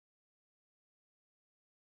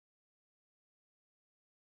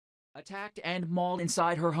Attacked and mauled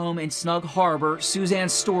inside her home in Snug Harbor,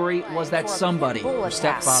 Suzanne's story was that somebody, her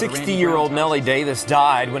stepfather, 60-year-old Nellie Davis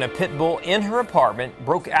died when a pit bull in her apartment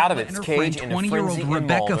broke out of its cage in a frenzy and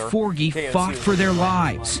mauled her. 20-year-old Rebecca Forgy fought for their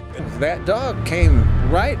lives. That dog came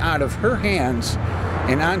right out of her hands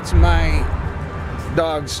and onto my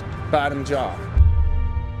dog's bottom jaw.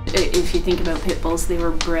 If you think about pit bulls, they were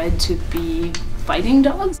bred to be fighting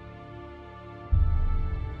dogs.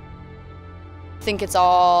 I think it's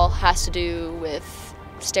all has to do with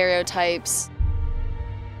stereotypes.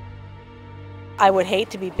 I would hate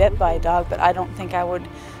to be bit by a dog, but I don't think I would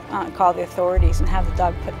call the authorities and have the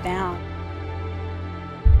dog put down.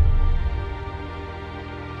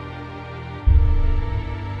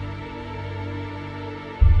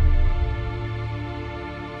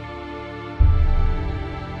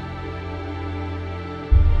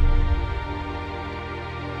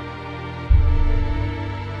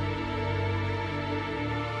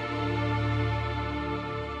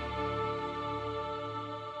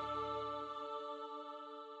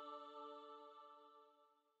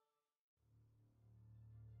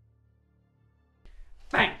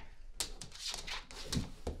 Bang.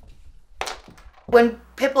 When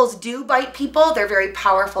pit bulls do bite people, they're very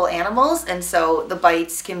powerful animals, and so the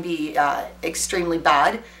bites can be extremely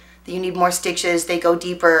bad. You need more stitches, they go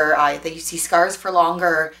deeper, you see scars for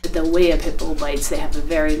longer. The way a pit bull bites, they have a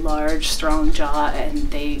very large, strong jaw,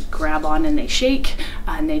 and they grab on and they shake,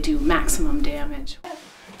 and they do maximum damage.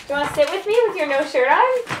 You want to sit with me with your no shirt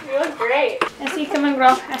on? You look great. Essie, come on,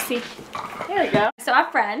 girl. Essie. There we go. So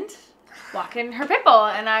a friend walking her pit bull,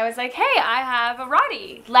 and I was like, hey, I have a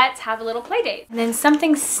Roddy. Let's have a little play date. And then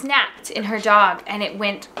something snapped in her dog, and it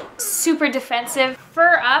went super defensive,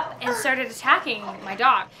 fur up, and started attacking my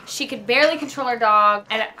dog. She could barely control her dog,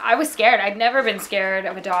 and I was scared. I'd never been scared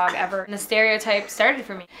of a dog ever. And the stereotype started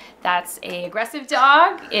for me. That's an aggressive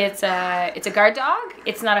dog. It's a guard dog.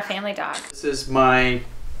 It's not a family dog. This is my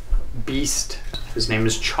beast. His name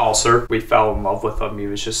is Chaucer. We fell in love with him. He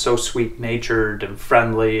was just so sweet-natured and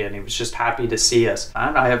friendly, and he was just happy to see us.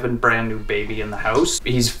 And I have a brand new baby in the house.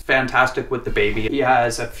 He's fantastic with the baby. He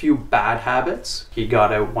has a few bad habits. He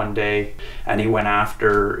got out one day and he went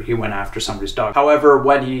after somebody's dog. However,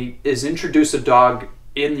 when he is introduced a dog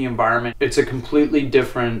in the environment, it's a completely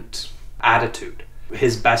different attitude.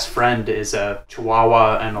 His best friend is a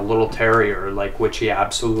Chihuahua and a little terrier, which he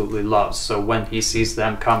absolutely loves. So when he sees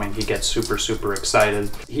them coming, he gets super, super excited.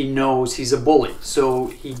 He knows he's a bully, so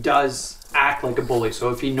he does act like a bully. So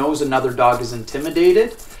if he knows another dog is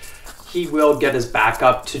intimidated, he will get his back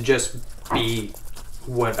up to just be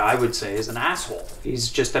what I would say is an asshole. He's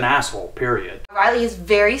just an asshole, period. Riley is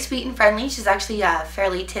very sweet and friendly. She's actually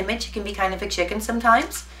fairly timid. She can be kind of a chicken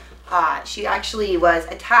sometimes. She actually was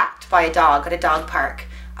attacked by a dog at a dog park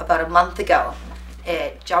about a month ago.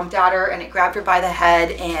 It jumped at her and it grabbed her by the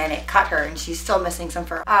head and it cut her, and she's still missing some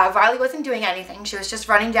fur. Riley wasn't doing anything. She was just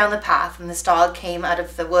running down the path, and this dog came out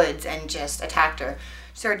of the woods and just attacked her.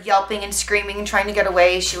 She started yelping and screaming and trying to get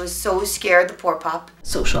away. She was so scared, the poor pup.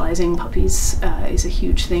 Socializing puppies is a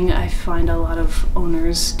huge thing. I find a lot of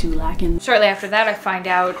owners do lack in. Shortly after that, I find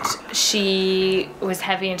out she was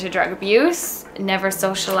heavy into drug abuse, never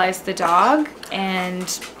socialized the dog,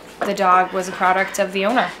 and the dog was a product of the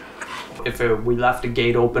owner. If we left a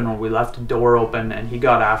gate open or we left a door open and he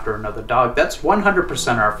got after another dog, that's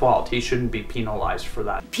 100% our fault. He shouldn't be penalized for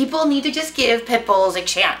that. People need to just give pit bulls a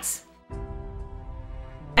chance.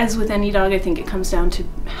 As with any dog, I think it comes down to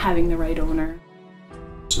having the right owner.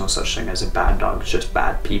 There's no such thing as a bad dog, it's just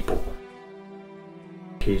bad people.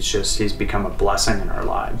 He's become a blessing in our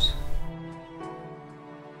lives.